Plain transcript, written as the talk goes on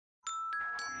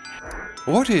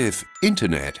What if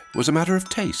internet was a matter of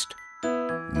taste?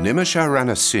 Nimesha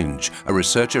Ranasinghe, a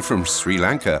researcher from Sri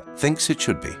Lanka, thinks it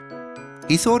should be.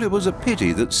 He thought it was a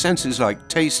pity that senses like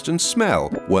taste and smell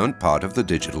weren't part of the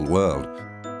digital world.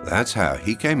 That's how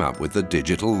he came up with the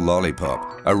digital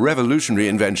lollipop, a revolutionary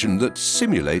invention that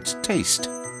simulates taste.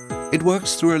 It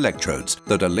works through electrodes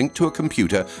that are linked to a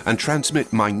computer and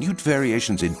transmit minute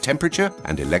variations in temperature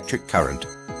and electric current.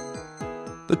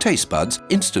 The taste buds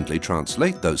instantly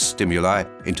translate those stimuli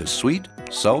into sweet,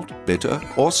 salt, bitter,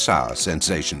 or sour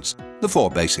sensations, the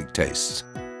four basic tastes.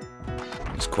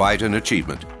 It's quite an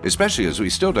achievement, especially as we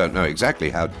still don't know exactly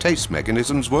how taste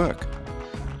mechanisms work.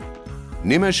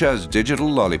 Nimesha's digital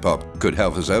lollipop could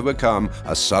help us overcome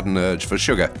a sudden urge for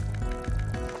sugar.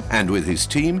 And with his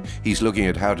team, he's looking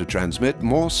at how to transmit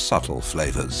more subtle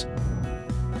flavors.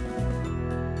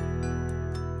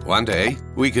 One day,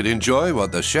 we could enjoy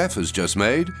what the chef has just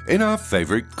made in our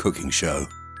favorite cooking show.